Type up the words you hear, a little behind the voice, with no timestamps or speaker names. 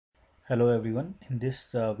Hello everyone. In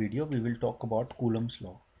this video we will talk about Coulomb's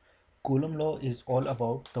law. Coulomb law is all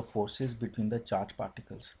about the forces between the charged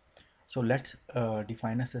particles. So let's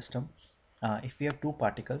define a system. If we have two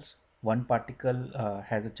particles, one particle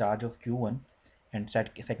has a charge of q1 and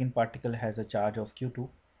second particle has a charge of q2,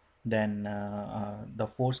 then the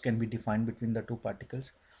force can be defined between the two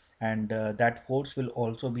particles, and that force will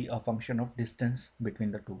also be a function of distance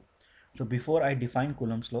between the two. So before I define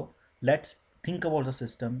Coulomb's law, let's think about the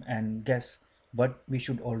system and guess what we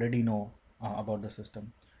should already know about the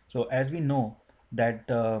system. So as we know that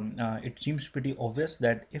it seems pretty obvious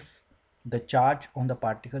that if the charge on the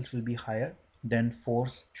particles will be higher, then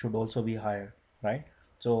force should also be higher, right?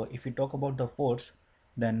 So if we talk about the force,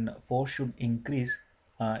 then force should increase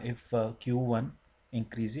if q1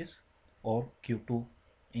 increases or q2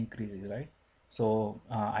 increases, right? So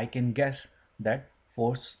I can guess that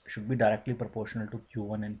force should be directly proportional to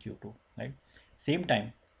q1 and q2, right? Same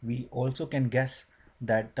time, we also can guess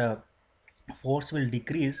that force will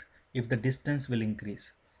decrease if the distance will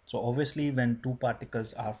increase. So obviously when two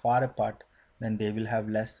particles are far apart, then they will have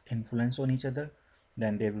less influence on each other,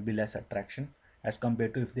 then there will be less attraction as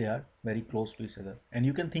compared to if they are very close to each other. And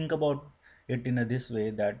you can think about it in this way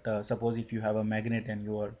that suppose if you have a magnet and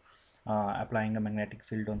you are applying a magnetic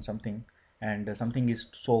field on something, and something is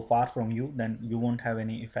so far from you, then you won't have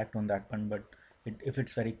any effect on that one. But if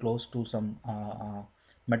it's very close to some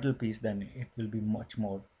metal piece, then it will be much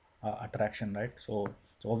more attraction, right? So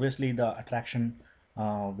obviously the attraction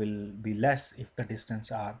will be less if the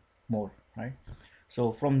distance are more, right?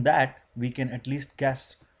 So from that we can at least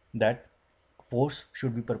guess that force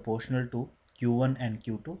should be proportional to q1 and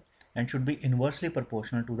q2 and should be inversely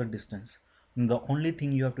proportional to the distance. And the only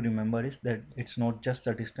thing you have to remember is that it's not just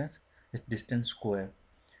the distance, it's distance square.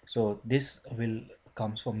 So this will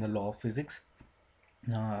comes from the law of physics.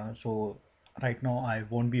 So right now I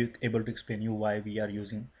won't be able to explain you why we are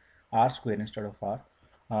using r square instead of r,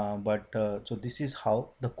 but so this is how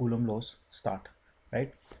the Coulomb laws start,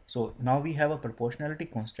 right? So now we have a proportionality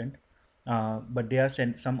constant, but there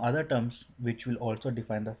are some other terms which will also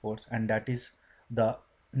define the force, and that is the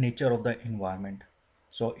nature of the environment.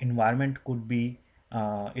 So environment could be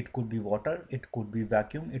it could be water, it could be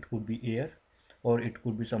vacuum, it could be air, or it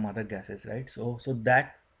could be some other gases, right? So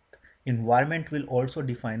that environment will also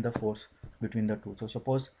define the force between the two. So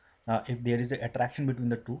suppose if there is an attraction between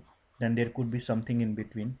the two, then there could be something in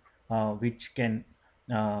between which can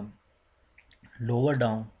um lower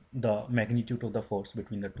down the magnitude of the force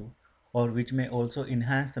between the two, or which may also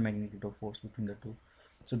enhance the magnitude of force between the two.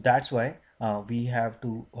 So that's why we have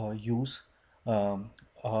to use um,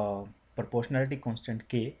 uh, proportionality constant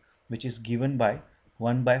k, which is given by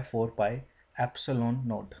 1 by 4 pi epsilon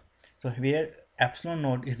naught. So here epsilon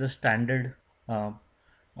naught is the standard uh,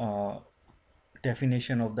 uh,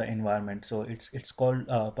 definition of the environment. So it's called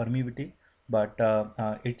permeability, but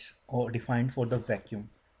it's defined for the vacuum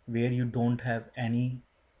where you don't have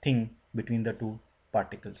anything between the two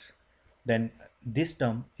particles. Then this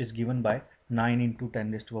term is given by 9 into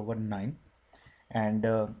 10 raised to power 9. And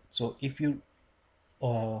so if you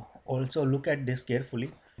also look at this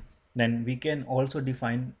carefully, then we can also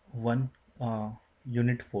define one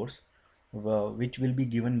unit force, which will be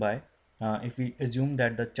given by if we assume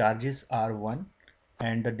that the charges are 1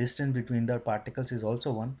 and the distance between the particles is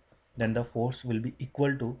also 1, then the force will be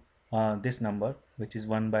equal to this number, which is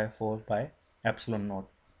 1 by 4 pi epsilon naught,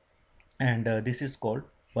 and this is called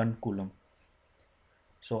 1 coulomb.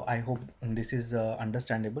 So I hope this is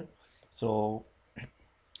understandable. So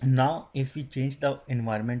now if we change the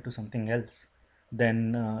environment to something else,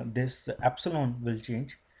 then this epsilon will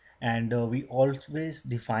change, and we always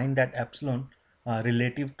define that epsilon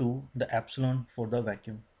relative to the epsilon for the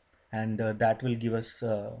vacuum, and that will give us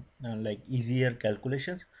like easier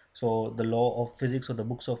calculations. So the law of physics or the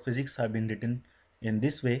books of physics have been written in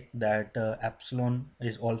this way that epsilon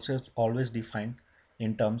is also always defined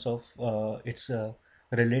in terms of its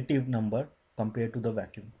relative number compared to the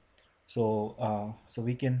vacuum. So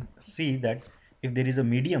we can see that if there is a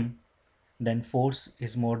medium, then force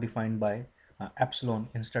is more defined by epsilon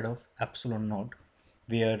instead of epsilon naught,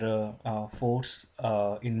 where force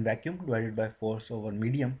in vacuum divided by force over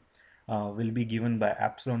medium will be given by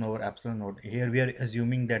epsilon over epsilon naught. Here we are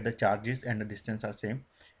assuming that the charges and the distance are same,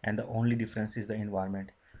 and the only difference is the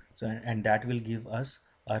environment. So and that will give us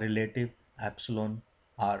a relative epsilon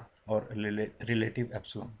r, or relative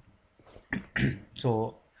epsilon.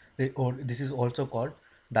 So or this is also called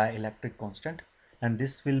dielectric constant, and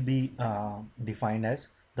this will be defined as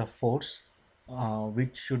the force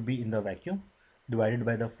which should be in the vacuum divided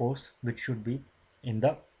by the force which should be in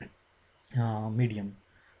the medium.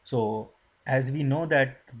 So as we know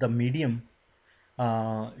that the medium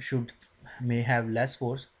should may have less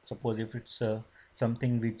force. Suppose if it's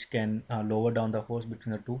something which can lower down the force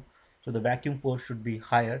between the two, so the vacuum force should be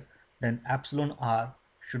higher, then epsilon r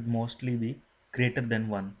should mostly be greater than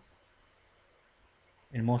 1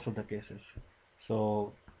 in most of the cases.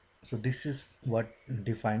 So so this is what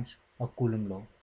defines a Coulomb law.